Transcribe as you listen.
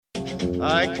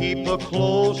I keep a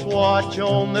close watch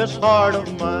on this heart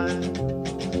of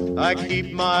mine. I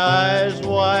keep my eyes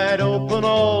wide open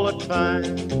all the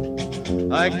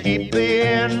time. I keep the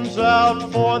ends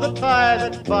out for the tie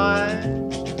that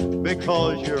binds.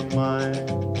 Because you're mine,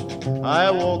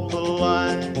 I walk the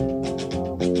line.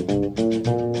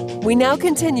 We now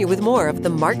continue with more of The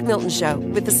Mark Milton Show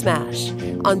with The Smash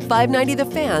on 590 The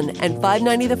Fan and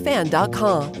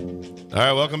 590thefan.com. All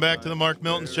right, welcome back to The Mark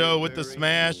Milton Show with The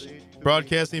Smash,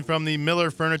 broadcasting from the Miller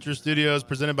Furniture Studios,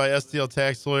 presented by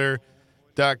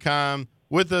STLTaxLawyer.com.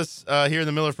 With us here in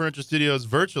the Miller Furniture Studios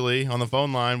virtually on the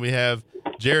phone line, we have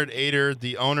Jared Ater,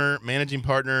 the owner, managing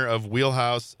partner of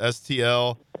Wheelhouse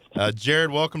STL.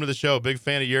 Jared, welcome to the show. Big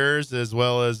fan of yours as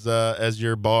well as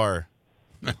your bar.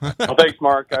 Well, thanks,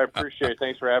 Mark. I appreciate it.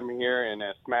 Thanks for having me here. And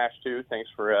Smash, too. Thanks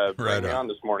for bringing me on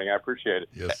this morning. I appreciate it.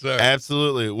 Yes, sir.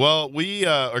 Absolutely. Well, we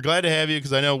are glad to have you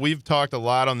because I know we've talked a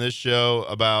lot on this show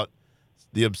about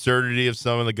the absurdity of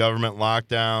some of the government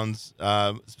lockdowns,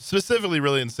 specifically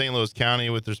really in St. Louis County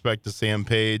with respect to Sam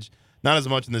Page. Not as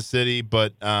much in the city,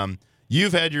 but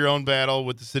you've had your own battle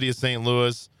with the city of St.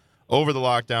 Louis over the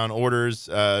lockdown orders,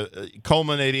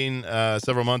 culminating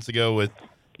several months ago with,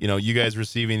 you guys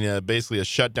receiving basically a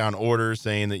shutdown order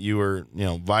saying that you were,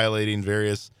 violating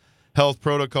various health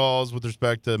protocols with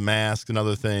respect to masks and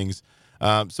other things.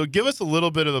 So give us a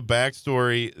little bit of the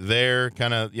backstory there,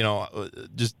 kind of,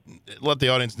 just let the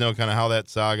audience know kind of how that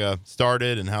saga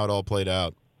started and how it all played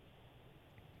out.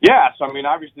 Yeah, so,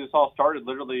 obviously this all started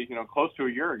literally, close to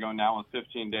a year ago now with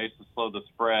 15 days to slow the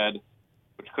spread,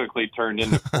 which quickly turned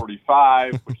into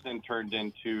 45, which then turned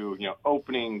into,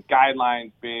 opening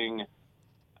guidelines being,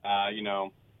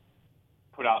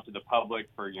 put out to the public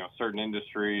for, certain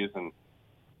industries. And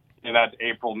that's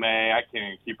April, May. I can't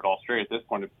even keep it all straight at this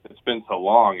point. It's been so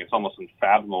long. It's almost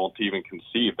unfathomable to even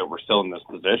conceive that we're still in this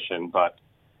position. But,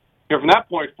 from that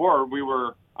point forward, we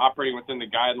were operating within the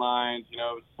guidelines,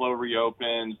 slow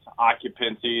reopens,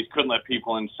 occupancies, couldn't let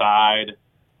people inside.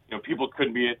 People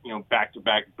couldn't be at,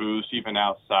 back-to-back booths, even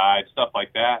outside, stuff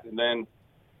like that. And then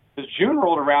as June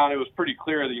rolled around, it was pretty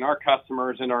clear that, our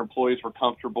customers and our employees were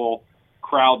comfortable.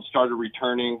 Crowds started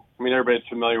returning. Everybody's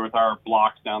familiar with our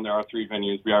blocks down there, our three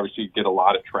venues. We obviously get a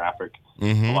lot of traffic,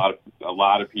 a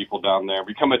lot of people down there.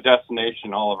 Become a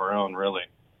destination all of our own, really.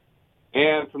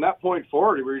 And from that point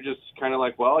forward, we were just kind of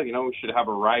like, well, we should have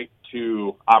a right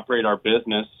to operate our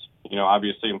business.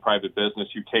 Obviously in private business,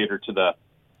 you cater to the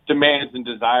demands and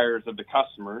desires of the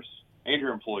customers and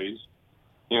your employees.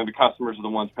 The customers are the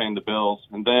ones paying the bills.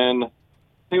 And then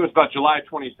I think it was about July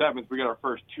 27th, we got our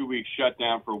first 2-week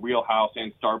shutdown for Wheelhouse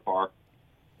and Start Bar.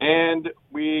 And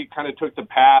we kind of took the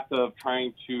path of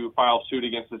trying to file suit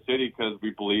against the city because we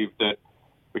believed that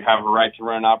we have a right to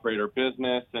run and operate our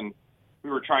business. And we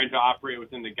were trying to operate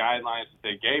within the guidelines that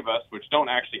they gave us, which don't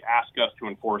actually ask us to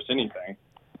enforce anything.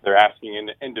 They're asking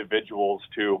individuals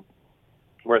to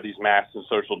wear these masks and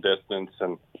social distance.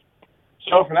 And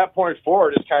so from that point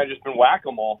forward, it's kind of just been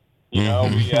whack-a-mole. We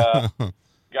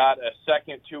got a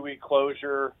second 2-week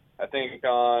closure, I think,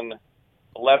 on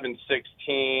 11/16.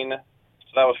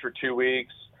 So that was for 2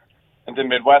 weeks. And then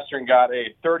Midwestern got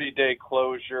a 30-day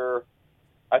closure.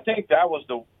 I think that was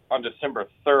on December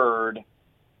 3rd.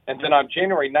 And then on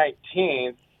January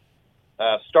 19th,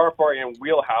 Start Bar and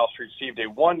Wheelhouse received a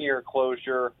 1-year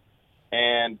closure,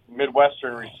 and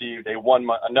Midwestern received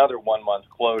another 1-month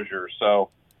closure. So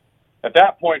at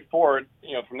that point forward,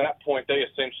 from that point, they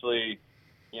essentially,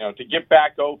 to get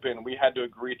back open, we had to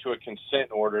agree to a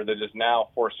consent order that is now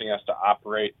forcing us to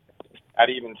operate at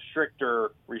even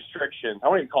stricter restrictions. I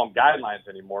won't even call them guidelines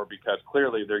anymore because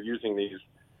clearly they're using these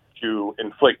to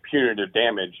inflict punitive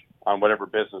damage on whatever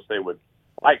business they would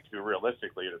like to,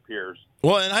 realistically, it appears.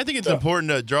 Well, and I think it's important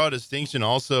to draw a distinction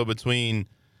also between,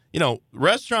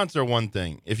 restaurants are one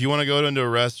thing. If you want to go into a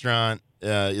restaurant,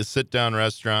 a sit-down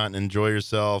restaurant, and enjoy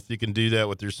yourself, you can do that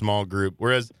with your small group.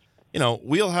 Whereas,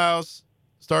 Wheelhouse,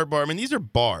 Start Bar, these are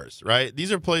bars, right?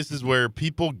 These are places where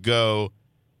people go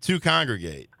to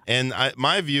congregate. And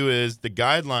my view is the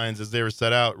guidelines as they were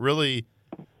set out really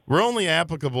were only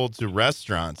applicable to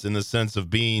restaurants in the sense of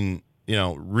being,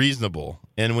 reasonable.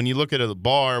 And when you look at a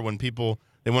bar, when people,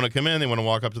 they want to come in, they want to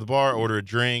walk up to the bar, order a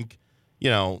drink,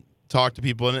 talk to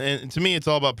people. And to me, it's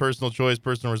all about personal choice,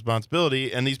 personal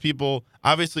responsibility. And these people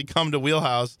obviously come to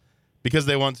Wheelhouse because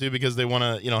they want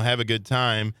to, have a good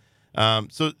time.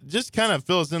 So just kind of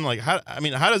fill us in,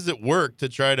 how does it work to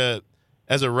try to,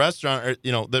 as a restaurant, or,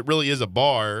 that really is a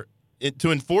bar,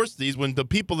 to enforce these when the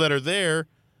people that are there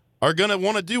are going to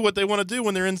want to do what they want to do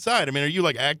when they're inside? Are you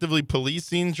actively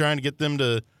policing, trying to get them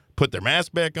to put their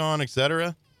mask back on, et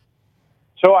cetera?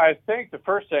 So I think the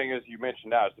first thing, as you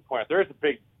mentioned now, is the point. There is a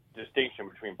big distinction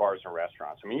between bars and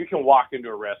restaurants. I mean, you can walk into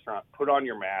a restaurant, put on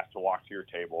your mask to walk to your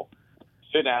table,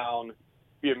 sit down,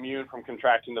 be immune from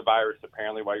contracting the virus,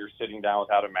 apparently, while you're sitting down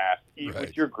without a mask, eat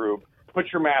with your group,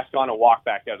 put your mask on, and walk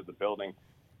back out of the building.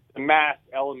 The mask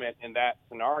element in that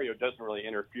scenario doesn't really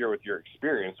interfere with your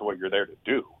experience and what you're there to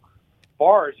do.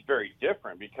 Bars is very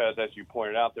different because, as you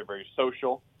pointed out, they're very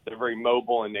social. They're very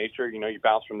mobile in nature. You know, you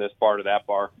bounce from this bar to that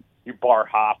bar. You bar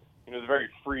hop. You know, it's a very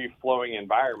free-flowing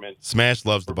environment. Smash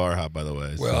loves the bar hop, by the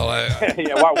way. So. Well,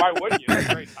 yeah, why wouldn't you? It's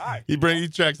a great time. He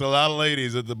tracks a lot of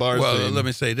ladies at the bar well, scene. let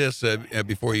me say this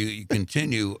before you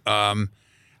continue.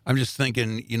 I'm just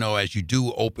thinking, you know, as you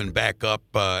do open back up,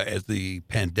 as the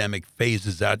pandemic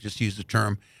phases out, just use the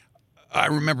term, I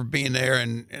remember being there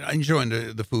and enjoying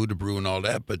the food, the brew, and all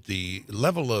that. But the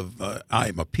level of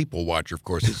I'm a people watcher, of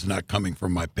course. It's not coming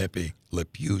from my Pepe Le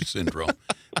Pew syndrome,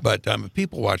 but I'm a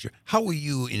people watcher. How will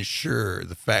you ensure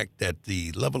the fact that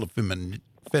the level of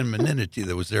femininity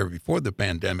that was there before the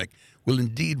pandemic will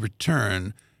indeed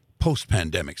return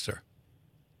post-pandemic, sir?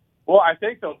 Well, I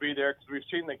think they'll be there because we've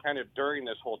seen them kind of during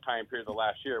this whole time period of the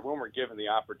last year when we're given the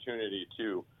opportunity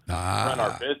to run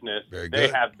our business. They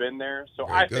have been there. So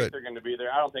I think they're going to be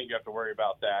there. I don't think you have to worry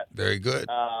about that. Very good.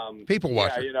 People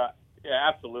watcher. Yeah,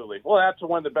 absolutely. Well, that's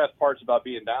one of the best parts about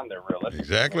being down there, really.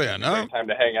 Exactly, I know. It's a great time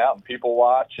to hang out and people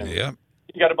watch. And yeah.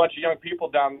 You got a bunch of young people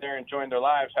down there enjoying their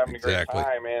lives, having a great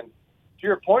time. And to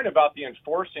your point about the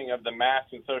enforcing of the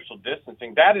mask and social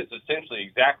distancing, that is essentially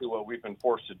exactly what we've been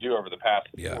forced to do over the past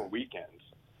 4 weekends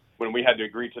when we had to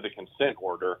agree to the consent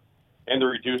order and the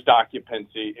reduced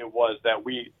occupancy. It was that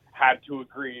we had to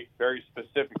agree very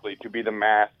specifically to be the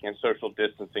mask and social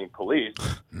distancing police.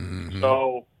 Mm-hmm.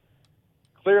 So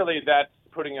clearly that's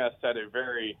putting us at a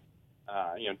very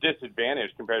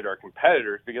disadvantage compared to our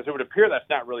competitors because it would appear that's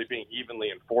not really being evenly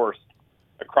enforced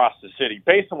across the city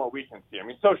based on what we can see. I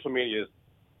mean, social media is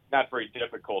not very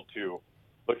difficult to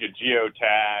look at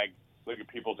geotags, look at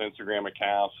people's Instagram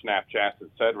accounts, Snapchats,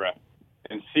 etc.,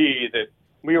 and see that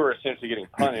we were essentially getting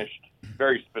punished,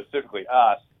 very specifically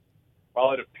us,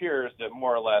 while it appears that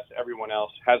more or less everyone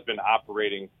else has been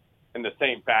operating in the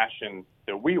same fashion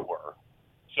that we were.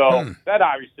 So that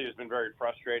obviously has been very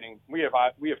frustrating. We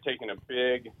have taken a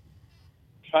big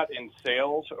cut in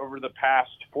sales over the past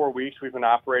 4 weeks we've been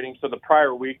operating. So the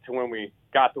prior week to when we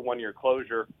got the 1-year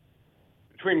closure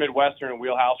between Midwestern and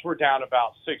Wheelhouse, we're down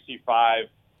about 65%,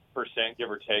 give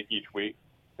or take, each week.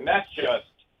 And that's just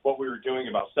what we were doing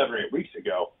about 7 or 8 weeks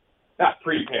ago, not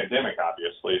pre-pandemic,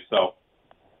 obviously. So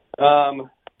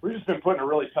we've just been put in a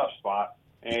really tough spot.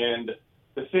 And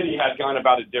the city had gone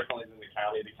about it differently than the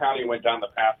county. The county went down the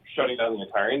path of shutting down the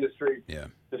entire industry. Yeah.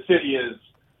 The city has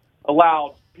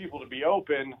allowed people to be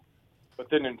open, but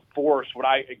then enforce what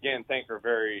I, again, think are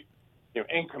very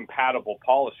incompatible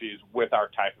policies with our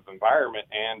type of environment.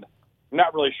 And I'm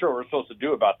not really sure what we're supposed to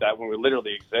do about that when we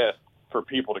literally exist for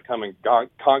people to come and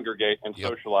congregate and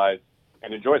socialize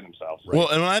and enjoy themselves. Well,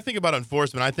 and when I think about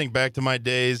enforcement, I think back to my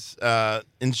days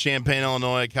in Champaign,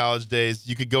 Illinois, college days.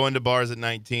 You could go into bars at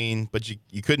 19, but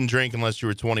you couldn't drink unless you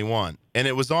were 21. And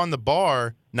it was on the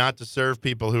bar not to serve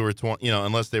people who were,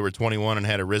 unless they were 21 and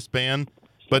had a wristband.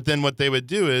 But then what they would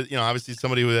do is, obviously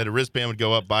somebody who had a wristband would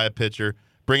go up, buy a pitcher,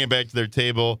 bring it back to their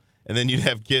table, and then you'd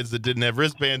have kids that didn't have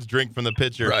wristbands drink from the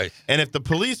pitcher. Right. And if the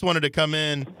police wanted to come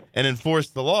in and enforce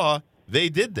the law, they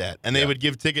did that. And they would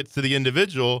give tickets to the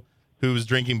individual who was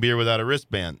drinking beer without a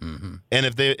wristband. Mm-hmm. And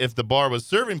if the bar was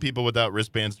serving people without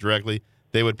wristbands directly,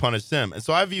 they would punish them. And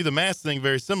so I view the mask thing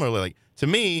very similarly. Like, to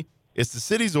me, it's the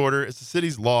city's order. It's the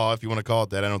city's law, if you want to call it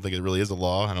that. I don't think it really is a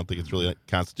law. I don't think it's really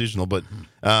constitutional. But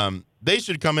they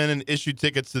should come in and issue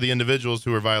tickets to the individuals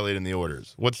who are violating the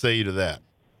orders. What say you to that?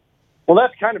 Well,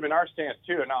 that's kind of been our stance,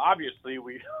 too. Now, obviously,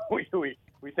 we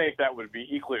think that would be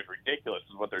equally as ridiculous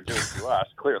as what they're doing to us,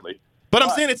 clearly. But I'm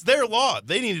saying it's their law.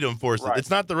 They need to enforce it. Right. It's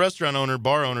not the restaurant owner,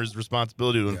 bar owner's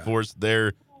responsibility to enforce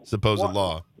their supposed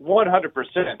law.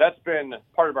 100%. That's been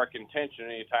part of our contention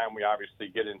anytime we obviously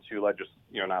get into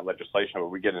not legislation, but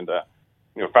we get into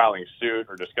filing suit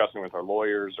or discussing with our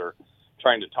lawyers or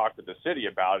trying to talk with the city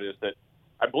about it, is that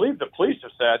I believe the police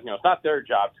have said, it's not their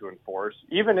job to enforce.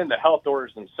 Even in the health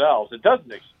orders themselves, it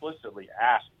doesn't explicitly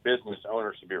ask business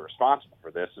owners to be responsible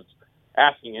for this. It's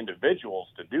asking individuals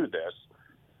to do this.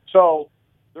 So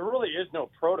there really is no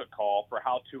protocol for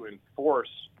how to enforce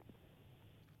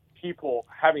people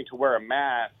having to wear a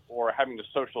mask or having to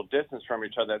social distance from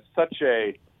each other. It's such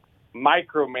a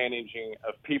micromanaging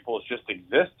of people's just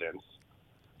existence.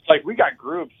 It's like we got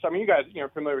groups. I mean, you guys, are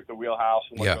familiar with the Wheelhouse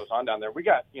and what goes on down there. We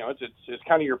got, it's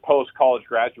kind of your post-college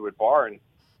graduate bar, and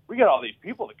we got all these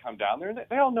people that come down there, and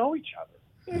they all know each other.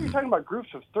 You're talking about groups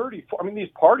of 30. I mean,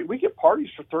 we get parties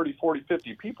for 30, 40,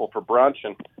 50 people for brunch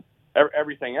and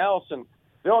everything else, and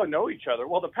they all know each other.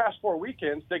 Well, the past 4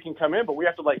 weekends, they can come in, but we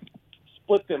have to, like,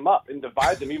 split them up and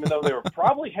divide them, even though they were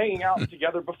probably hanging out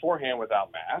together beforehand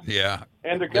without masks. Yeah.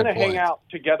 And they're going to hang out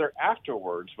together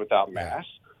afterwards without masks,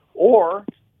 or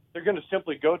they're going to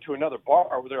simply go to another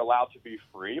bar where they're allowed to be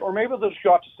free, or maybe they'll just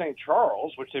go out to St.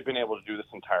 Charles, which they've been able to do this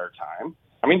entire time.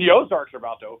 I mean, the Ozarks are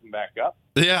about to open back up.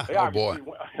 Yeah. They oh, boy.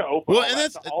 Well, and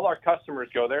that's all our customers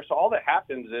go there. So all that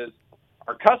happens is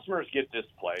our customers get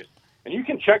displaced, and you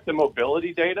can check the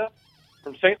mobility data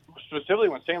from specifically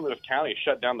when St. Louis County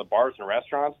shut down the bars and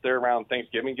restaurants there around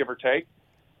Thanksgiving, give or take.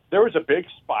 There was a big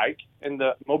spike in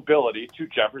the mobility to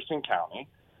Jefferson County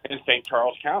and St.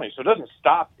 Charles County. So it doesn't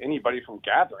stop anybody from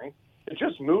gathering. It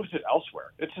just moves it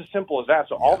elsewhere. It's as simple as that.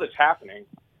 So all that's happening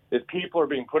is people are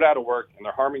being put out of work, and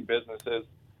they're harming businesses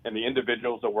and the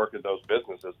individuals that work at those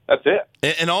businesses. That's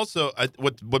it. And also,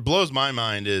 what blows my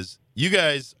mind is you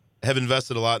guys have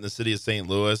invested a lot in the city of St.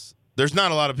 Louis. There's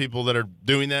not a lot of people that are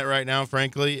doing that right now,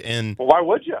 frankly. And well, why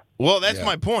would you? Well, that's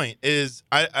my point. Is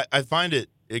I find it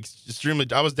extremely.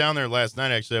 I was down there last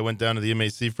night. Actually, I went down to the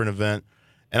MAC for an event,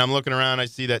 and I'm looking around. I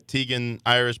see that Teagan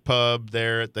Irish Pub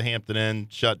there at the Hampton Inn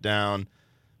shut down.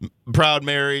 Proud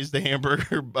Mary's, the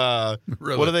hamburger.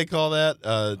 Really? What do they call that?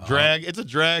 Drag. It's a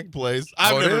drag place.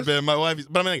 I've never been. My wife,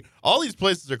 but I mean, like, all these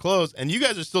places are closed, and you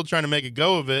guys are still trying to make a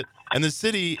go of it. And the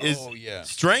city is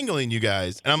strangling you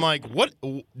guys. And I'm like, what?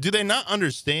 Do they not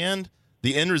understand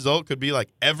the end result could be like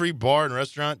every bar and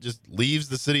restaurant just leaves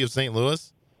the city of St.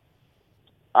 Louis?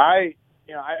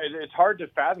 It's hard to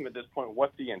fathom at this point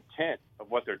what the intent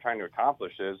of what they're trying to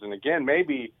accomplish is. And again,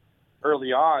 maybe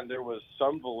early on there was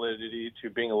some validity to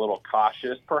being a little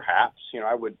cautious, perhaps.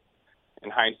 I would, in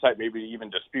hindsight, maybe even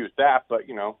dispute that, but,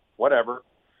 whatever.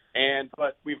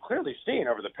 But we've clearly seen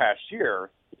over the past year,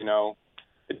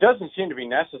 it doesn't seem to be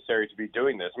necessary to be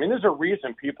doing this. I mean, there's a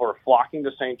reason people are flocking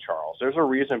to St. Charles. There's a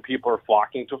reason people are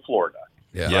flocking to Florida.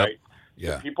 Yeah. Right?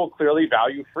 Yeah. So people clearly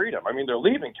value freedom. I mean, they're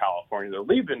leaving California. They're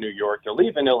leaving New York. They're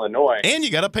leaving Illinois. And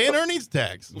you got to pay an earnings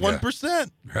tax,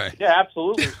 1%. Right. Yeah,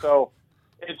 absolutely. So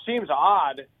it seems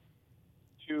odd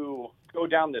to go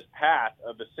down this path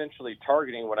of essentially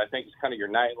targeting what I think is kind of your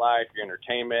nightlife, your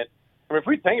entertainment. I mean, if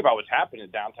we think about what's happened in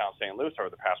downtown St. Louis over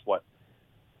the past,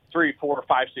 3, 4,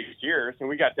 5, 6 years, and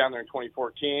we got down there in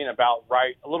 2014, about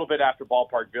a little bit after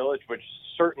Ballpark Village, which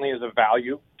certainly is a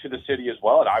value to the city as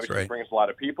well. It obviously brings a lot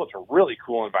of people. It's a really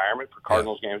cool environment for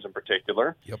Cardinals games in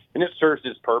particular, and it serves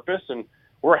its purpose, and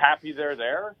we're happy they're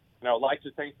there. And I would like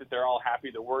to think that they're all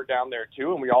happy that we're down there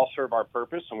too, and we all serve our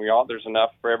purpose, and there's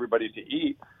enough for everybody to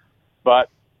eat. But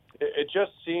it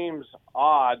just seems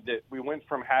odd that we went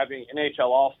from having NHL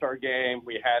All-Star Game,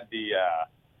 we had the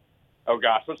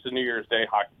what's the New Year's Day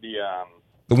hockey?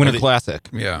 The Winter Classic.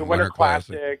 Yeah, the Winter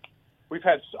Classic. We've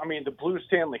had, the Blue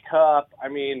Stanley Cup. I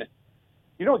mean,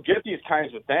 you don't get these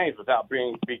kinds of things without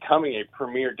becoming a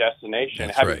premier destination,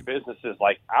 having businesses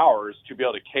like ours to be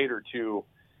able to cater to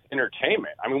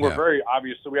entertainment. I mean, we're very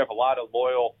obviously, we have a lot of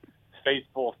loyal,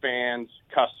 faithful fans,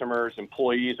 customers,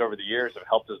 employees over the years that have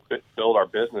helped us build our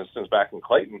business since back in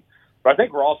Clayton. But I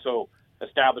think we're also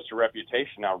established a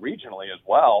reputation now regionally as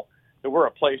well, that we're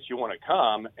a place you want to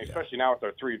come, especially now with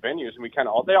our 3 venues. And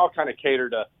they all kind of cater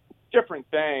to different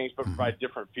things, but provide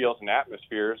different feels and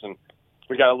atmospheres. And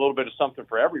we got a little bit of something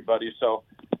for everybody. So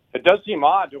it does seem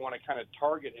odd to want to kind of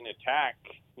target and attack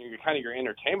your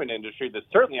entertainment industry that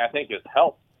certainly I think has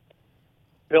helped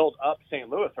build up St.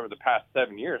 Louis over the past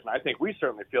 7 years. And I think we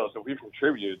certainly feel as though we've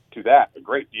contributed to that a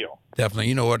great deal. Definitely.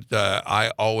 You know what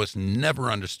I always never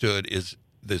understood is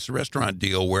this restaurant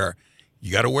deal where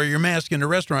you got to wear your mask in the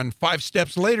restaurant, and 5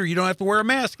 steps later, you don't have to wear a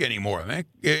mask anymore. Man.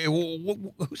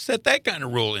 Who set that kind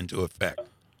of rule into effect?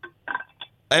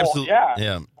 Absolutely. Well,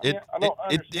 yeah. I don't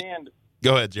understand.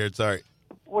 Go ahead, Jared. Sorry.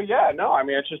 Well, yeah, no. I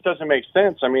mean, it just doesn't make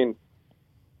sense. I mean,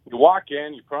 you walk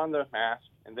in, you put on the mask,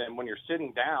 and then when you're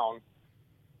sitting down,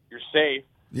 you're safe.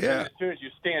 Yeah. And as soon as you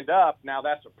stand up, now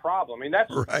that's a problem. I mean,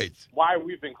 that's right. Why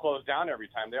we've been closed down every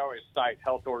time. They always cite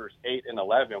Health Orders 8 and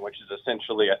 11, which is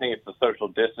essentially, I think it's the social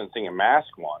distancing and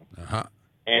mask one. Uh-huh.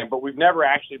 But we've never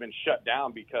actually been shut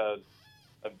down because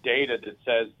of data that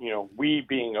says, we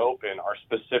being open are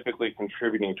specifically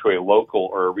contributing to a local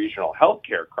or a regional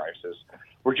healthcare crisis.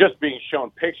 We're just being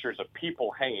shown pictures of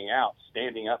people hanging out,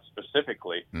 standing up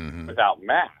specifically without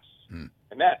masks.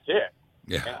 And that's it.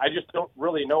 Yeah. And I just don't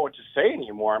really know what to say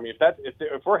anymore. I mean,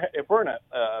 if we're in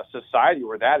a society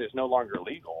where that is no longer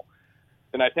legal,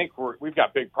 then I think we've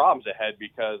got big problems ahead,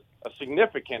 because a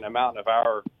significant amount of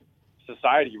our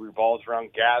society revolves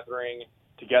around gathering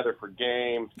together for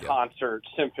games, concerts,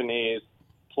 symphonies,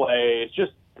 play. It's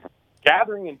just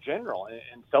gathering in general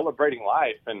and celebrating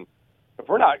life. And if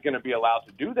we're not going to be allowed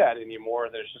to do that anymore,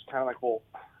 then it's just kind of like, well,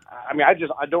 I mean,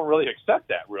 I don't really accept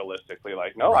that realistically.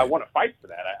 Like, no, I want to fight for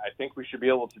that. I think we should be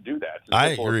able to do that. It's as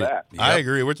simple as that. I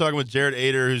agree. We're talking with Jared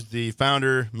Ater, who's the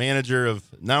founder, manager of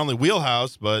not only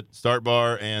Wheelhouse, but Start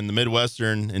Bar and the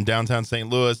Midwestern in downtown St.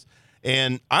 Louis.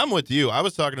 And I'm with you. I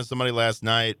was talking to somebody last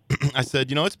night. I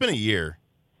said, it's been a year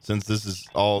since this is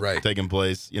all taking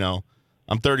place.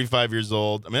 I'm 35 years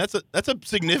old. I mean, that's a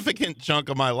significant chunk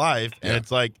of my life. And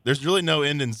it's like there's really no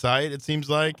end in sight, it seems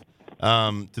like.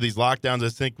 To these lockdowns, I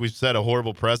think we've set a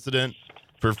horrible precedent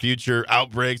for future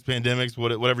outbreaks, pandemics,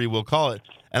 whatever you will call it.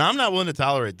 And I'm not willing to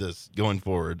tolerate this going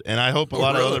forward. And I hope a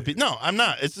lot of other people. No, I'm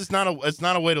not. It's just not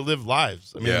a way to live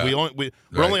lives. I mean,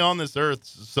 we're only on this earth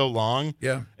so long.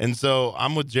 Yeah. And so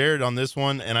I'm with Jared on this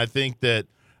one. And I think that,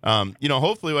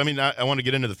 hopefully, I mean, I want to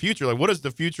get into the future. Like, what does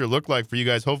the future look like for you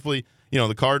guys? Hopefully,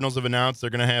 the Cardinals have announced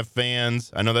they're going to have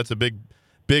fans. I know that's a big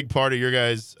part of your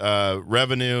guys'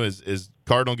 revenue is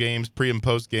Cardinal games, pre and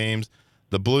post games.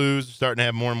 The Blues are starting to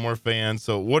have more and more fans.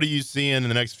 So what are you seeing in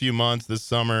the next few months this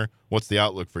summer? What's the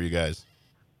outlook for you guys?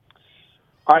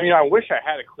 I mean, I wish I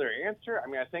had a clear answer. I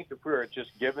mean, I think if we were just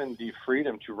given the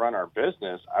freedom to run our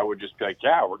business, I would just be like,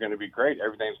 yeah, we're going to be great.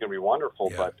 Everything's going to be wonderful.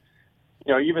 Yeah. But,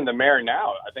 even the mayor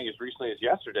now, I think as recently as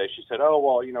yesterday, she said, oh,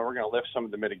 well, we're going to lift some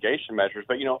of the mitigation measures.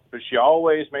 But, but she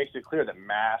always makes it clear that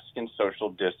masks and social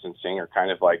distancing are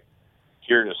kind of like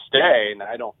here to stay. And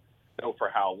I don't know for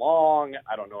how long.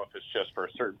 I don't know if it's just for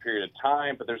a certain period of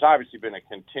time. But there's obviously been a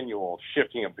continual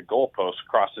shifting of the goalposts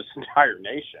across this entire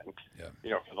nation,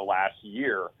 for the last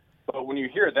year. But when you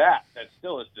hear that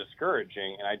still is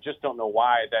discouraging. And I just don't know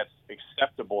why that's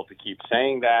acceptable to keep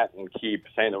saying that and keep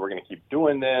saying that we're going to keep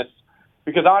doing this.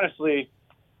 Because honestly,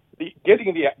 they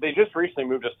just recently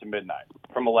moved us to midnight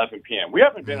from 11 p.m. We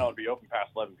haven't been able to be open past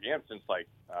 11 p.m. since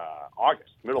August,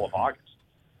 middle of August.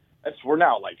 We're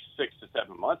now 6 to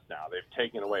 7 months now. They've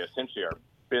taken away essentially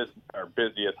our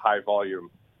busiest high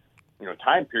volume,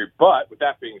 time period. But with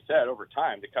that being said, over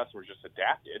time the customers just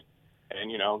adapted,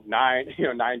 and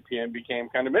 9 p.m. became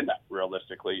kind of midnight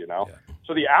realistically. Yeah.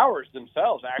 So the hours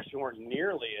themselves actually weren't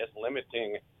nearly as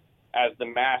limiting as the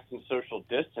masks and social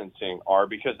distancing are,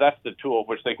 because that's the tool of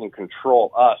which they can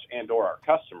control us and or our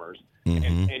customers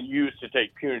and use to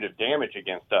take punitive damage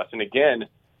against us. And again,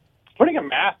 putting a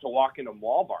mask to walk into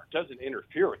Walmart doesn't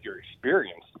interfere with your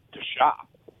experience to shop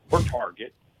or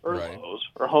Target or Lowe's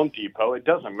or Home Depot. It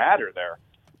doesn't matter there.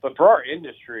 But for our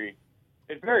industry,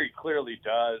 it very clearly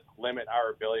does limit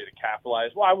our ability to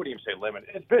capitalize. Well, I wouldn't even say limit.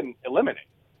 It's been eliminated.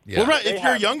 Yeah. Well, right. If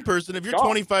you're a young person, if you're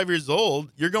 25 years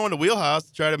old, you're going to Wheelhouse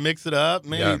to try to mix it up,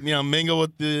 maybe mingle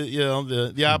with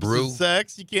the opposite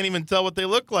sex. You can't even tell what they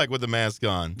look like with a mask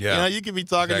on. Yeah, you could be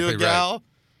talking to a gal,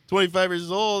 25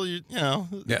 years old.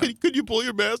 Could you pull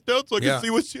your mask down so I can see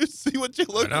what you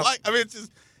look like? I mean,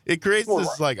 it creates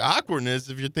this awkwardness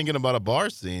if you're thinking about a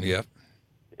bar scene. Yeah.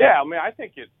 I mean, I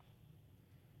think it's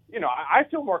I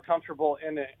feel more comfortable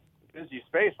in a busy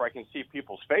space where I can see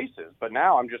people's faces, but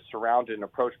now I'm just surrounded and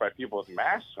approached by people with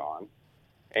masks on.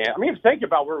 And I mean, think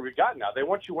about where we've got now. They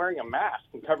want you wearing a mask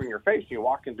and covering your face when you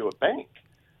walk into a bank.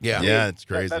 Yeah, it's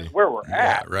crazy. That's where we're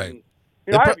at. Yeah, right.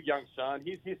 And, I have a young son.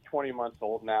 He's 20 months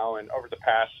old now, and over the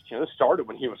past, this started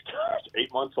when he was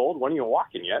 8 months old, wasn't even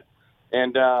walking yet.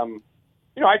 And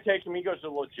I take him. He goes to a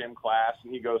little gym class,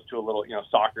 and he goes to a little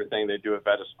soccer thing they do at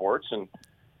Veta Sports, and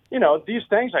these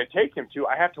things I take him to,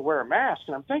 I have to wear a mask.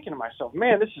 And I'm thinking to myself,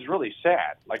 man, this is really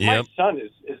sad. My son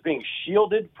is being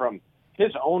shielded from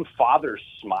his own father's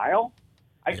smile.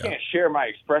 I can't share my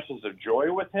expressions of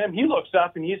joy with him. He looks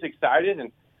up and he's excited,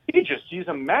 and he just sees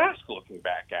a mask looking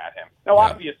back at him. Now,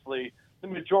 obviously, the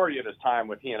majority of his time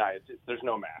with he and I, there's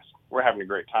no mask. We're having a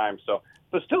great time. So,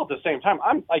 but still at the same time,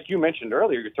 I'm like you mentioned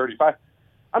earlier, you're 35.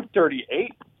 I'm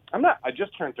 38. I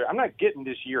just turned 30. I'm not getting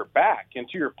this year back. And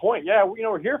to your point,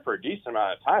 we're here for a decent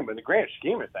amount of time, but in the grand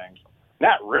scheme of things,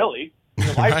 not really.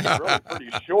 Life is really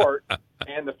pretty short.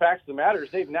 And the fact of the matter is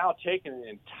they've now taken an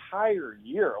entire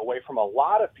year away from a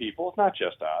lot of people. It's not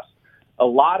just us. A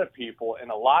lot of people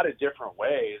in a lot of different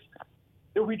ways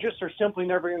that we just are simply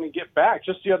never going to get back.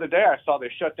 Just the other day, I saw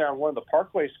they shut down one of the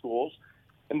Parkway schools,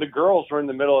 and the girls were in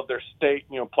the middle of their state,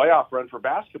 playoff run for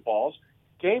basketballs.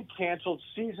 Game canceled,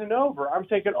 season over. I'm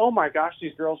thinking, oh my gosh,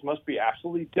 these girls must be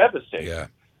absolutely devastated. Yeah.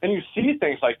 And you see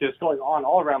things like this going on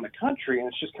all around the country, and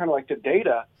it's just kind of like the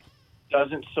data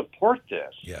doesn't support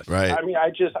this. Yes, right. I mean,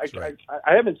 I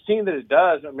haven't seen that it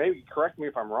does. Maybe correct me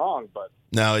if I'm wrong, but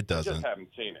no, it doesn't. I just haven't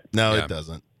seen it. No, it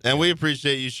doesn't. And we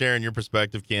appreciate you sharing your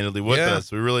perspective candidly with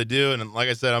us. We really do. And like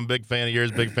I said, I'm a big fan of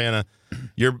yours, big fan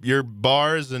your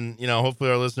bars, and hopefully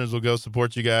our listeners will go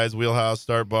support you guys. Wheelhouse,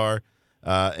 Start Bar,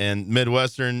 and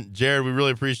Midwestern. Jared, we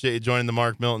really appreciate you joining the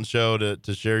Mark Milton Show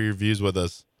to share your views with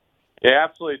us. Yeah,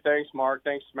 absolutely. Thanks, Mark.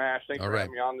 Thanks, Smash. Thanks All for right.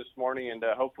 having me on this morning, and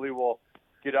hopefully we'll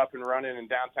get up and running in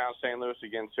downtown St. Louis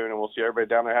again soon, and we'll see everybody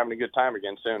down there having a good time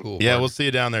again soon. Cool. Yeah, Mark. we'll see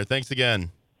you down there. Thanks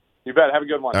again. You bet. Have a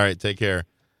good one. All right, take care.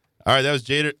 All right, that was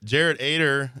Jared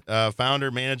Ater, founder,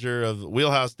 manager of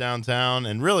Wheelhouse downtown,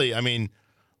 and really,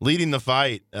 leading the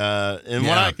fight in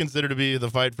what I consider to be the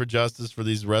fight for justice for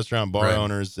these restaurant bar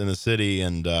owners in the city.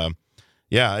 And I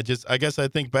guess I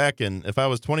think back, and if I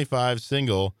was 25,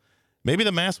 single, maybe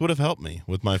the mask would have helped me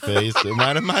with my face. It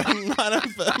might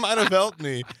have helped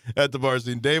me at the bar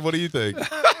scene. Dave, what do you think?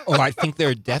 Oh, I think there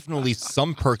are definitely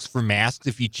some perks for masks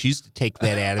if you choose to take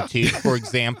that attitude. For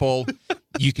example,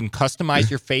 you can customize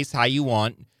your face how you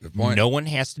want. Good point. No one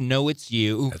has to know it's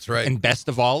you. That's right. And best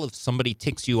of all, if somebody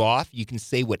ticks you off, you can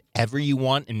say whatever you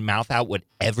want and mouth out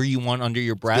whatever you want under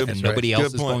your breath, and nobody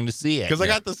else is going to see it. Because I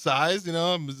got the size,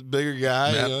 I'm a bigger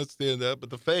guy, stand up,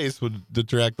 but the face would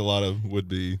detract a lot of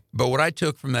would-be. But what I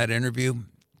took from that interview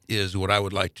is what I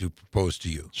would like to propose to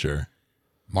you. Sure.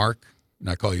 Mark, and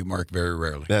I call you Mark very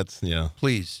rarely. That's,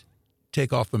 Please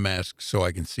take off the mask so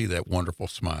I can see that wonderful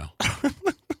smile.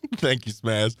 Thank you,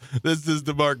 Smash. This is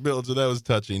the Mark Milton Show. That was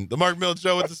touching. The Mark Milton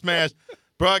Show with the Smash,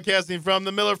 broadcasting from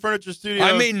the Miller Furniture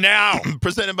Studios. Now.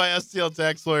 Presented by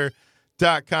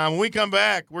STLTaxLawyer.com. When we come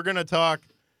back, we're going to talk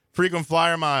frequent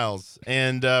flyer miles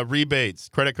and rebates,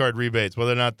 credit card rebates,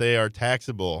 whether or not they are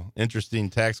taxable.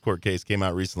 Interesting tax court case came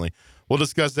out recently. We'll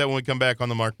discuss that when we come back on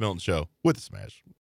the Mark Milton Show with the Smash.